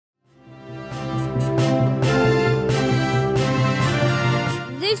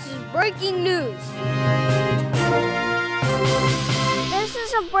breaking news. This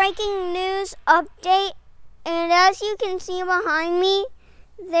is a breaking news update, and as you can see behind me,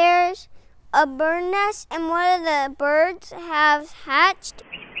 there's a bird nest, and one of the birds has hatched.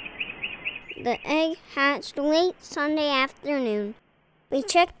 The egg hatched late Sunday afternoon. We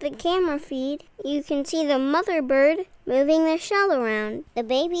checked the camera feed. You can see the mother bird moving the shell around. The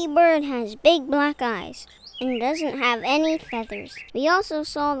baby bird has big black eyes and doesn't have any feathers. We also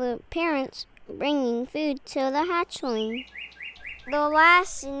saw the parents bringing food to the hatchling. The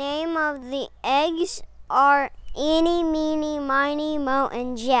last name of the eggs are Annie, Meanie, Miney, Mo,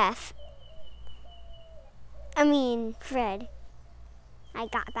 and Jeff. Fred. I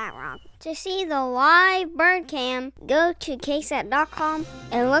got that wrong. To see the live bird cam, go to ksat.com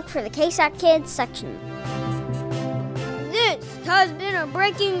and look for the KSAT Kids section. This has been a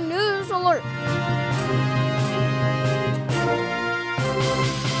breaking news alert.